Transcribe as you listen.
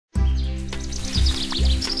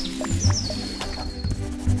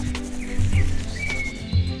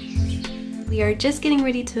We are just getting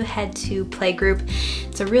ready to head to playgroup.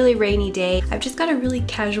 It's a really rainy day. I've just got a really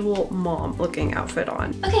casual mom looking outfit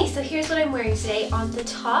on. Okay, so here's what I'm wearing today. On the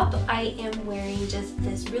top, I am wearing just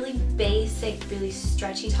this really basic, really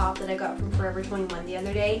stretchy top that I got from Forever 21 the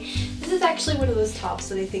other day. This is actually one of those tops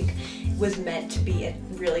that I think was meant to be a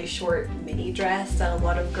really short mini dress that a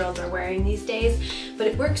lot of girls are wearing these days, but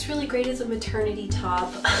it works really great as a maternity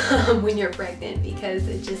top when you're pregnant because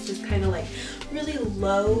it just is kind of like really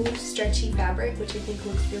low stretchy fabric, which I think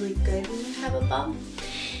looks really good when you have a bump.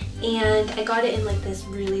 And I got it in like this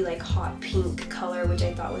really like hot pink color, which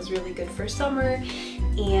I thought was really good for summer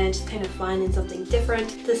and just kind of fun and something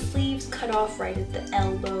different. The sleeves cut off right at the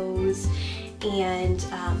elbows, and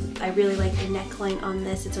I really like the neckline on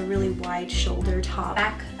this. It's a really wide shoulder top.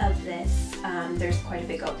 Back of this, there's quite a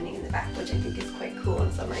big opening in the back, which I think is quite cool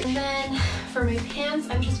in summer. And then for my pants,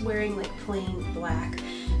 I'm just wearing like plain black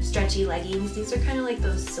stretchy leggings. These are kind of like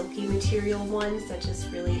those silky material ones that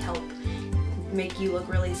just really help make you look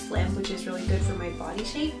really slim, which is really good for my body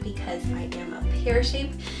shape because I am a pear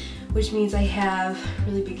shape, which means I have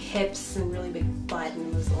really big hips and really big butt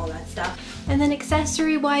and all that stuff. And then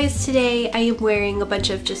accessory wise today, I am wearing a bunch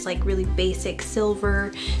of just like really basic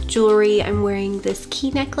silver jewelry. I'm wearing this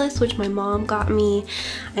key necklace, which my mom got me.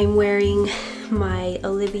 I'm wearing my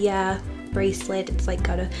Olivia bracelet. It's like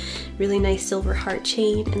got a really nice silver heart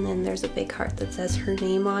chain, and then there's a big heart that says her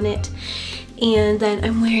name on it. And then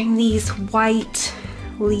I'm wearing these white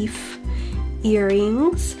leaf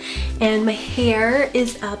earrings, and my hair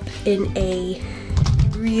is up in a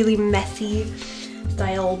really messy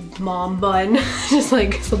style mom bun, just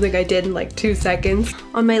like something I did in like 2 seconds.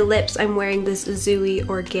 On my lips, I'm wearing this Zooey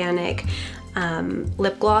organic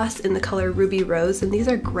lip gloss in the color Ruby Rose, and these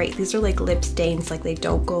are great. These are like lip stains, like they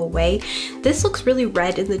don't go away. This looks really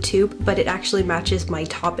red in the tube, but it actually matches my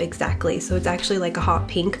top exactly, so it's actually like a hot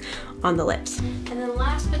pink on the lips. And then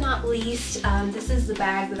last but not least, this is the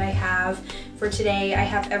bag that I have for today. I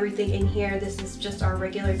have everything in here. This is just our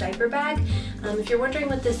regular diaper bag. If you're wondering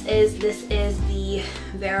what this is the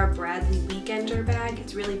Vera Bradley Weekender bag.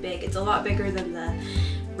 It's really big. It's a lot bigger than the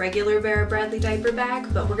regular Vera Bradley diaper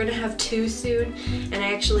bag, but we're gonna have 2 soon, and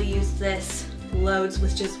I actually use this loads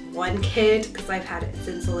with just 1 kid because I've had it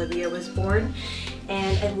since Olivia was born,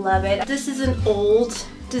 and I love it. This is an old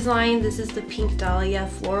design. This is the Pink Dahlia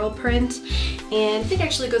floral print, and I think it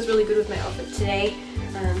actually goes really good with my outfit today.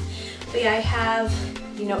 But yeah, I have,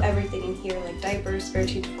 you know, everything in here, like diapers, spare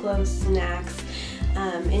change of clothes, snacks.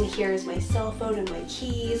 In here is my cell phone and my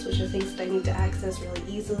keys, which are things that I need to access really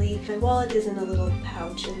easily. My wallet is in a little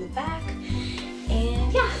pouch in the back.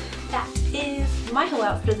 And yeah, that is my whole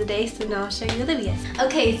outfit of the day, so now I'll show you Olivia's.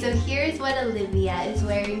 Okay, so here's what Olivia is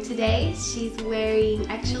wearing today. She's wearing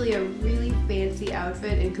actually a really fancy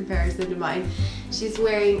outfit in comparison to mine. She's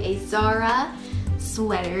wearing a Zara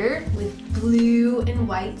sweater with blue and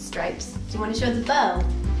white stripes. Do you want to show the bow?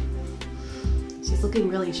 She's looking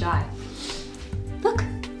really shy. Look!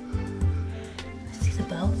 See the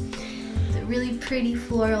bow? It's a really pretty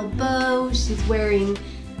floral bow. She's wearing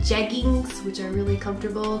jeggings, which are really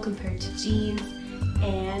comfortable compared to jeans,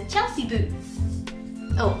 and Chelsea boots.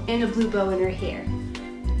 Oh, and a blue bow in her hair.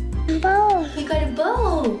 Bow. You got a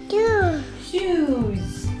bow! Yeah.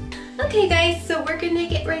 Shoes! Okay guys, so we're gonna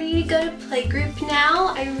get ready to go to playgroup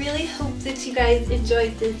now. I really hope that you guys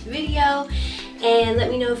enjoyed this video, and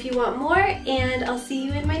let me know if you want more, and I'll see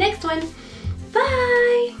you in my next one.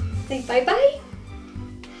 Bye! Say bye-bye.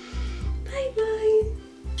 Bye-bye.